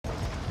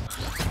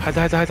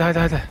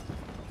Heide.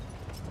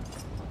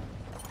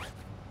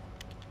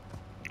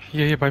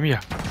 Hier bei mir.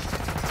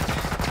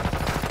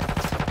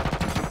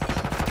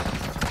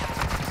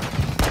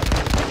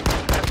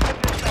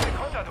 Eine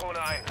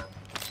Konterdrohne ein.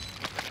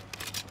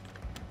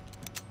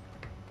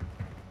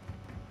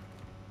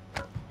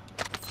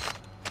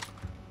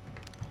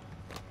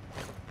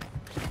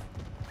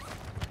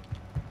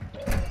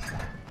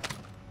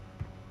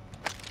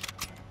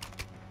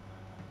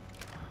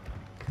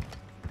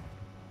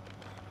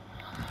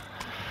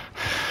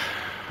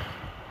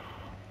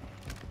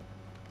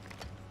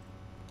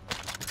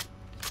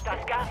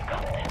 Das Gas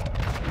kommt.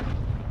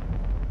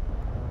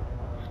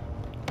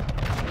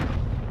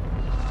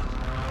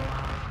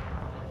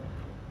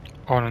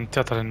 Oh, ein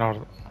Theater in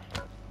Norden.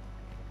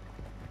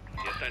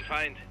 Hier ist ein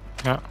Feind.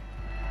 Ja.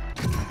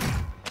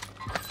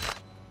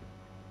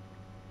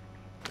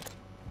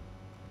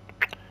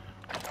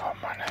 Oh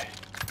Mann, ey.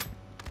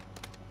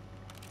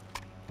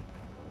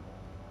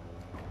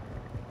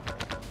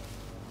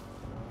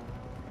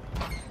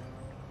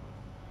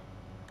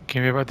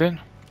 Gehen wir bei denen?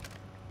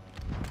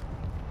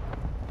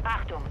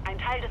 Achtung, ein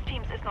Teil des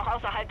Teams ist noch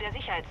außerhalb der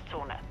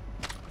Sicherheitszone.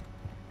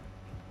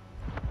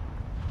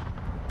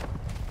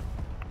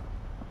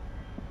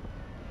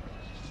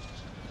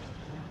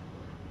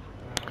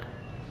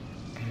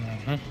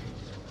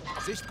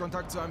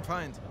 Sichtkontakt zu einem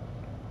Feind.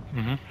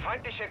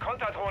 Feindliche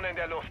Konterdrohne in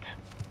der Luft.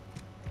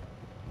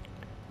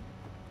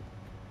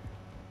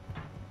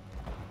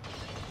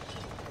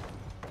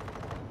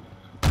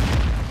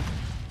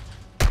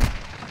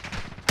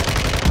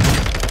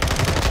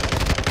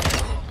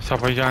 Ich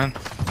habe hier einen.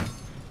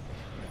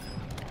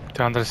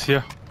 Der andere ist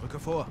hier. Rücke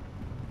vor.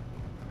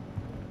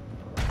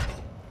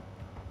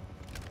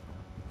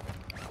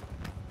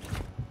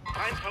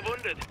 Feind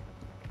verwundet.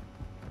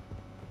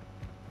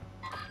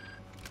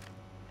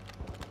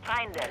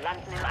 Feinde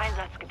landen im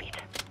Einsatzgebiet.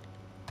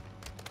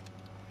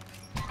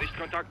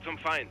 Sichtkontakt zum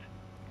Feind.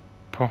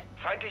 Boah,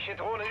 Feindliche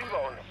Drohne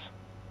über uns.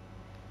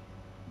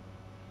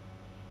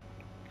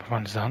 wo war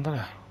denn dieser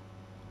andere?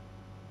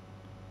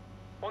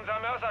 Unser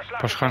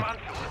Mörserschlag Was ist im kann?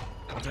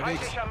 Anflug. Unterwegs.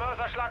 Feindlicher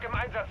Mörserschlag im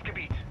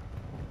Einsatzgebiet.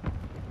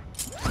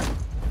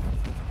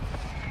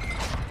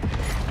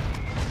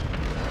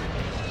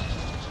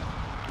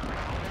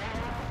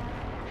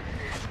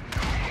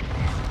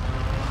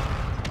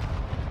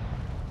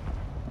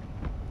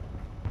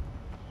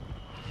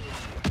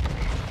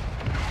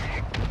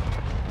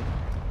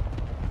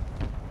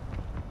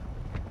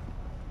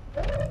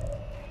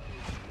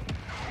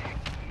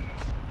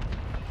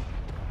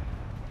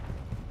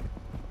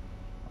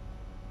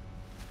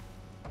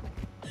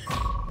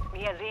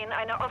 Wir sehen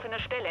eine offene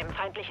Stelle im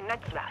feindlichen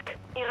Netzwerk.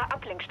 Ihre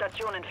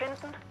Ablenkstationen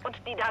finden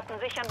und die Daten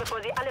sichern,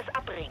 bevor sie alles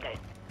abriegeln.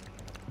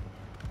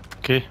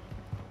 Okay.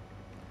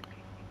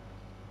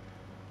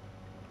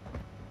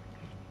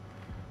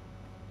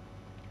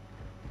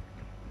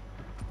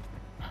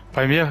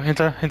 Bei mir,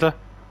 hinter.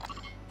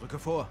 Rücke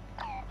vor.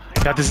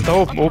 Ja, die sind da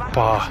oben.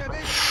 Opa.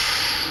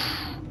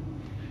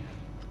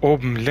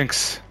 Oben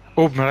links.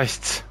 Oben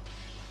rechts.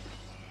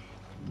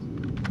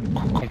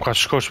 Komm grad,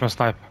 ich mal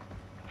Snipe.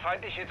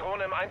 Feindliche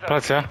Drohne im Einsatzgebiet.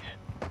 Platz, ja?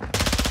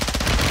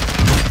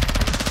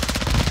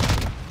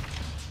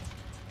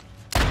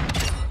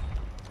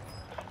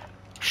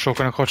 Що,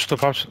 коли хочеш, то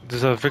бачиш,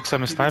 dieser Wichser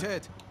mit Snipe.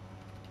 Aktivität.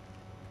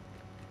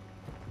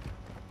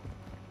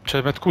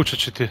 Чи mit Kutsche,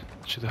 чи ти?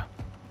 Чи да?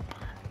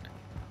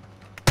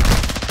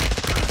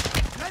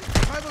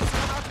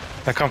 Treibungsgranate.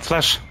 Da kam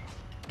Flash.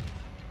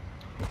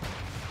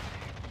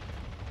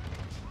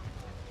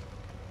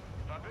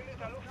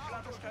 Verbündeter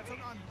Luftschlag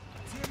unterwegs. An.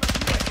 Ziel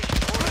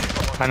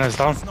markiert. Einer ist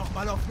down.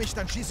 Nochmal auf mich,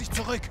 dann schieße ich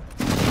zurück.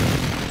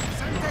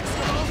 Sendtext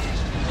drauf.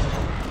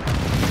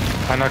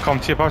 Einer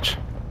kommt hier, Batsch.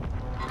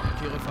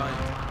 Markiere Feind.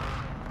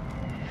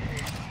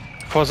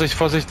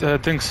 Vorsicht,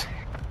 Dings.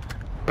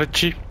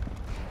 Bridgie.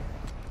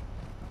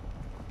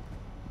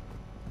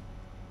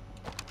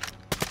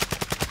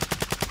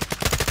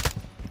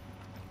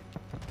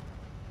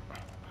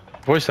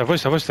 Wo ist der?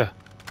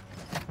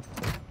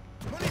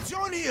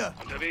 Munition hier.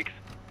 Unterwegs.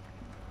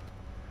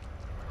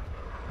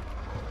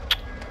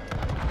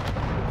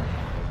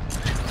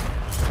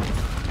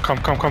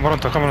 Komm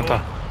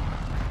runter.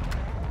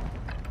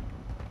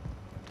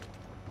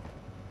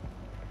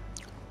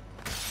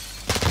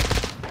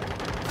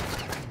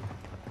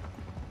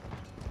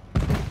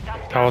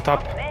 Das Haut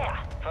ab. kommt näher.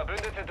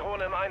 Verbündete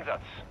Drohne im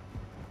Einsatz.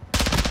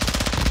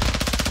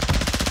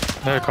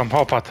 Ne, komm,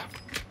 Hauptpart.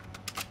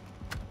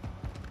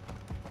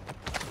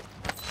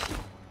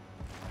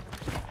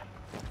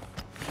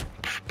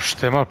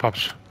 Steh mal,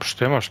 Papsch.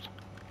 Steh mal.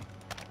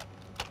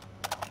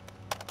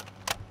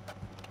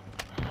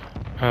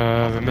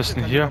 Wir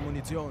müssen hier.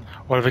 Munition.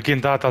 Oder wir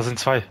gehen da sind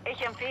zwei.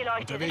 Ich empfehle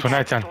euch, die Unterwegs.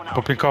 Tunajten, Sicherheitszone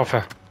kupin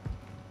kafe.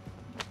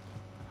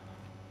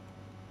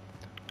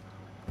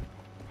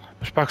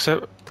 Špak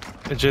se,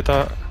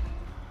 Jetta,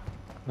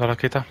 do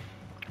Raketa.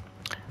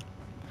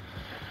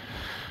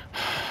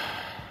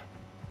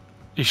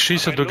 Ich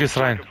schieße, du gehst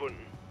rein.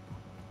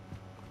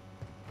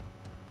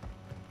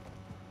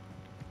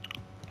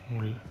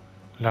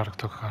 Larg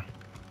to gaan.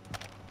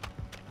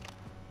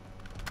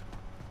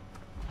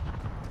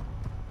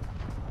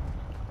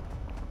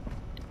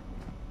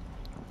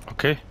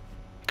 Okay.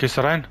 Gehst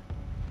du rein?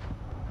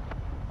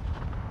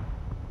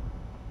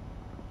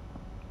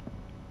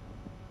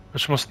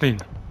 Ich muss hin.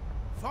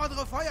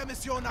 Fordere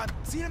Feuermission an.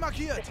 Ziel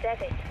markiert.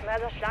 Bestätigt.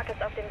 Mörserschlag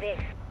ist auf dem Weg.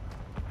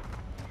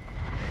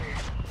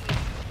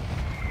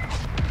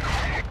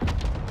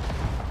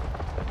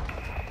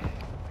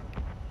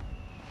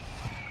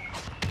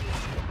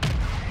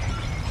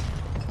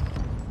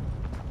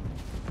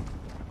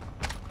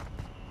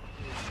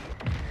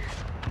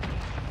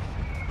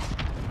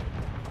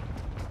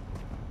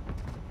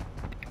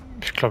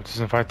 Ich glaube, die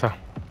sind weiter.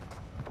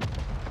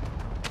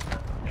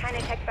 Keine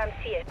Tech beim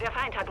Ziel. Der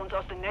Feind hat uns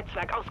aus dem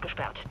Netzwerk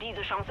ausgesperrt.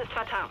 Diese Chance ist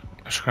vertan.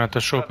 Szukam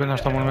te szupy, na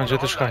tym momencie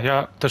też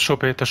ja, te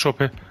szupy.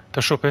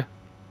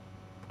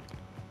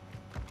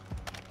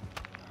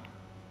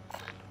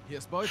 Hier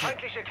ist Beute.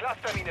 Feindliche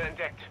Clustermine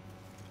entdeckt.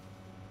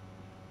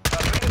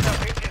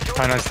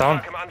 Verbündeter Einer ist down.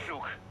 Präzisionsschlag im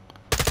Anflug.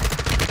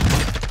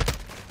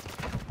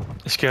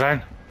 Ich gehe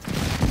rein.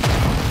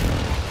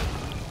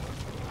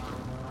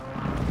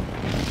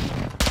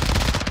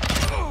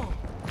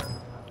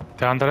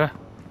 Der andere.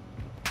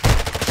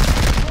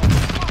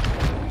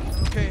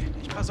 Okay,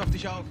 ich passe auf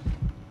dich auf.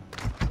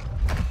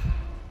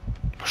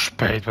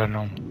 Spät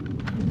übernommen.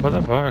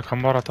 Warte,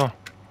 Kamera da.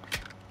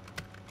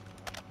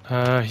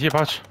 Hier,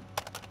 patrz.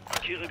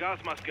 Markiere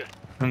Gasmaske.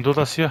 Nimm du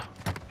das hier.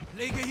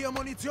 Lege hier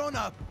Munition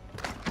ab.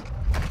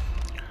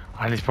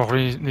 Eigentlich brauche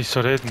ich nicht zu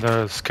reden,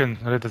 der Skin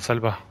redet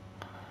selber.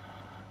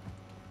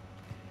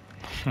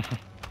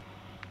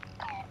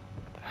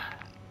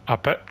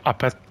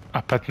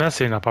 Apet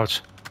Messina,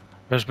 patrz.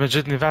 Weź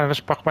będzie nie wiem,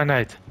 weź pack mein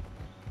Neid.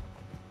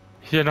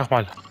 Hier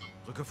nochmal.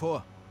 Rücke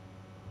vor.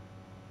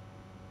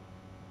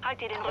 Halt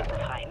dir den Rücken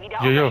frei.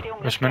 Jojo,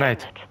 Wiederauferstehung weź ist mir Neid.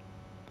 beendet.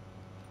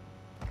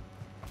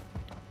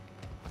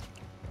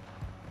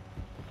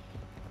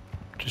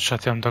 Dus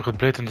had hij hem toch het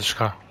breed in de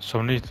scha.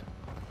 Zo niet.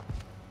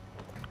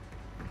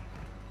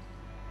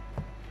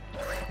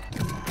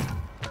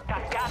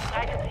 Das Gas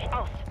breitet sich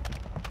aus.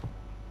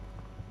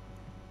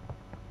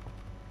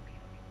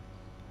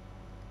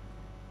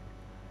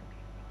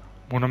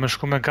 Moet nog eens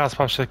komen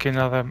gaspassen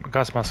naar de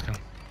gasmasken.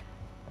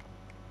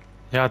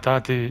 Ja, da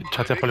die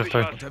chat ja voll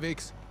durch.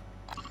 Unterwegs.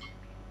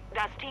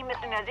 Das Team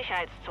ist in der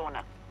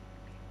Sicherheitszone.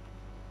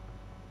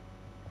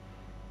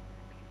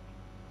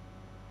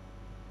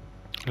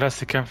 Lass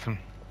die kämpfen.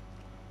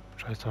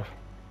 Scheiß drauf.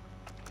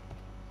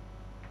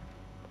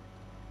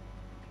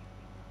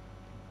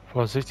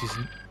 Vorsicht, die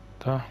sind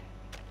da.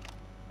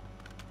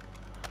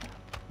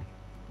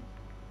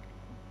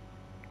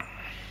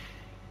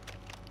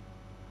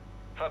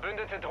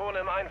 Verbündete Drohne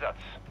im Einsatz.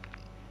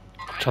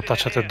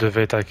 Chata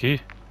devait aqui.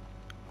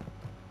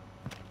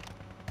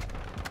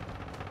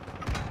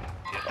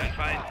 Hier ist ein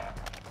Feind.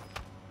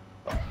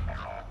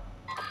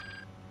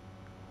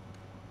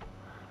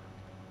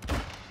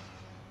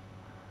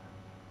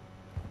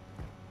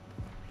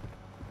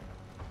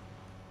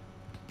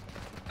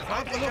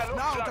 Fordere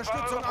Luft-nah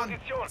Unterstützung an.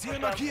 Ziel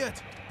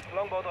markiert.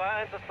 Longbow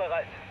 3-1 ist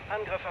bereit.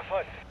 Angriff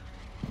erfolgt.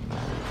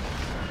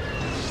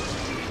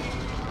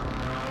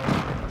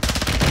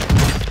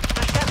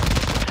 Verstärkung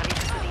ist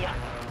unterwegs zu dir.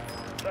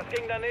 Das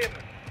ging daneben.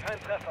 Kein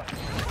Treffer.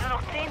 Nur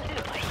noch 10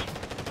 übrig.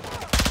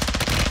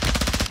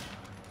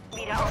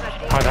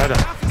 Wiederauferstehung. Hadi.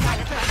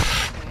 Keine Zeit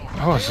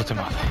mehr. O, co ty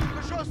masz?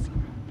 Beschuss.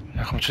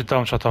 Jak mu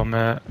czytałem, czatom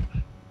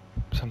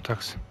sam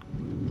tax.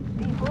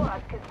 Die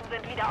Vorratskisten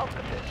sind wieder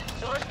aufgefüllt.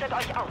 Rüstet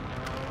euch aus.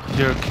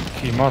 Hier,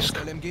 key mask.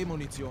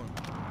 LMG-Munition.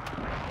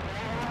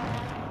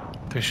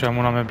 Piszę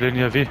mu na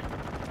meblinie wie.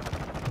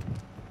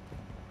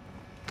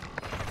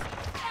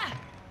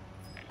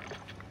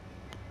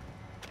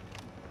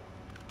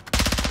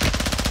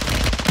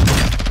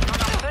 Nur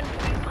noch 5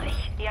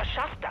 übrig. Ihr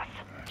schafft das.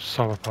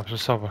 Sauber, papie,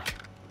 sauber.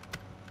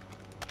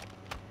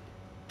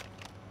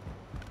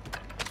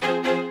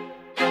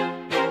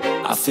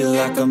 I feel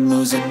like I'm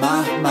losing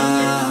my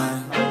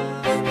mind.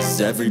 Is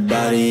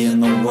everybody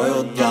in the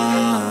world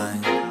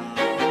blind?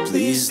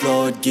 Please,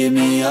 Lord, give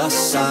me a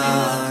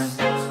sign,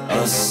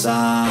 a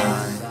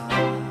sign.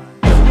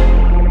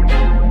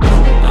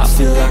 I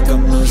feel like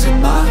I'm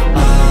losing my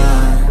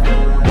mind.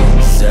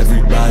 Is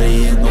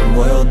everybody in the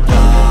world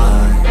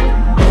blind?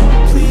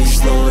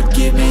 Please, Lord,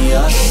 give me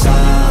a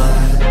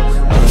sign,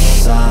 a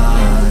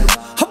sign.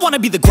 I wanna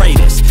be the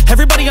greatest.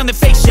 Everybody on the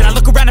fake shit. I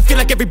look around and feel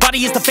like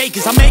everybody is the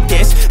fakest. I make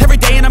this every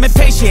day and I'm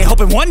impatient,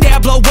 hoping one day I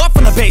blow up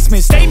from the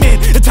basement.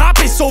 Statement, the top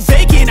is so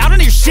vacant. I don't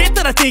hear shit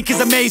that I think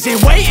is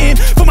amazing. Waiting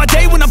for my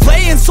day when I'm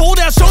playing sold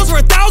out shows for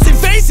 1,000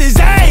 faces.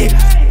 Hey,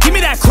 give me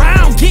that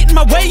crown, get in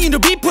my way and to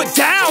be put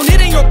down. It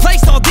ain't your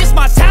place, all this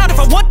my town. If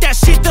I want that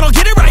shit, then I'll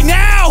get it right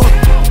now.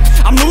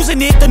 I'm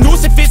losing it, the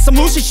noose it fits. I'm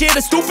losing shit,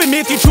 a stupid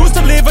myth. You choose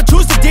to live or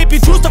choose to dip. You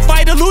choose to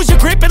fight or lose your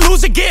grip and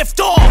lose a gift.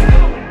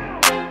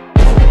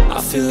 I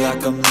feel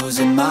like I'm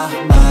losing my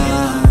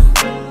mind.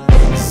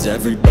 Is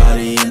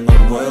everybody in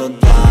the world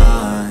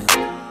blind?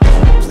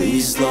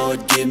 Please,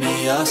 Lord, give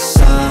me a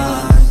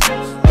sign,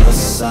 a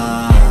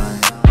sign.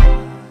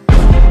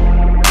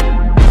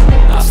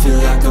 I feel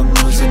like I'm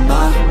losing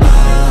my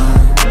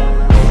mind.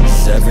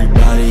 Is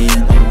everybody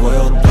in the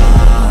world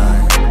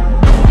blind?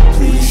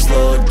 Please,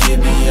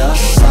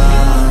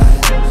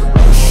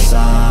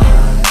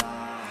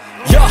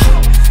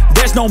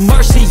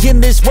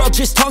 this world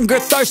just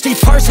hunger-thirsty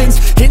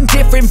persons in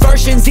different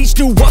versions. Each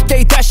new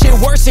update, that shit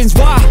worsens.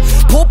 Why?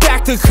 Pull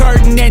back the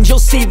curtain and you'll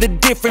see the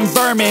different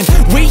vermin.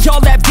 We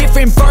all have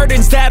different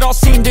burdens that all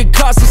seem to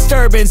cause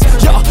disturbance.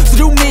 Yo, so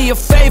do me a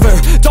favor,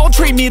 don't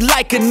treat me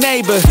like a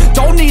neighbor.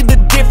 Don't need the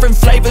different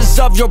flavors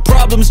of your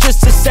problems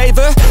just to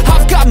savor.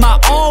 I've got my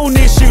own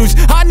issues,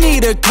 I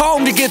need a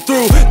comb to get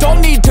through.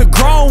 Don't need to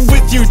groan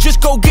with you,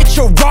 just go get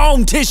your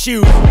own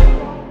tissue.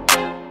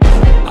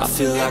 I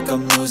feel like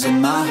I'm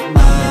losing my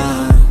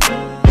mind.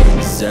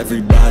 Is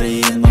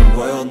everybody in the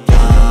world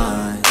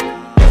blind?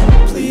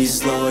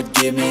 Please, Lord,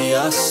 give me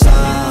a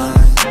sign,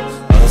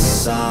 a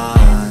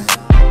sign.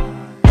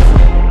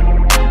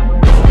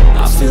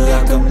 I feel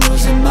like I'm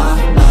losing my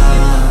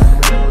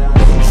mind.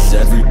 Is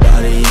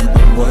everybody in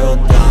the world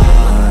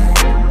blind?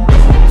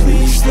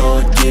 Please,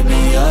 Lord, give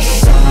me a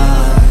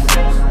sign,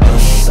 a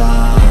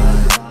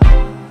sign.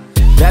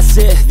 That's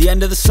it, the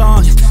end of the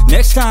song.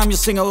 Next time you'll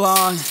sing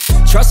along.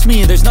 Trust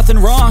me, there's nothing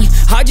wrong,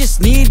 I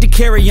just need to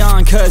carry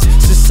on. Cause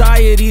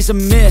society's a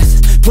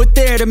myth, put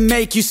there to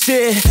make you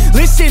sit.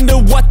 Listen to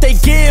what they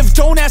give,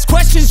 don't ask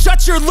questions,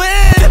 shut your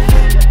lid.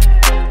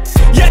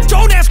 Yeah,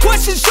 don't ask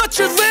questions, shut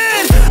your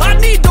lid. I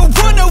need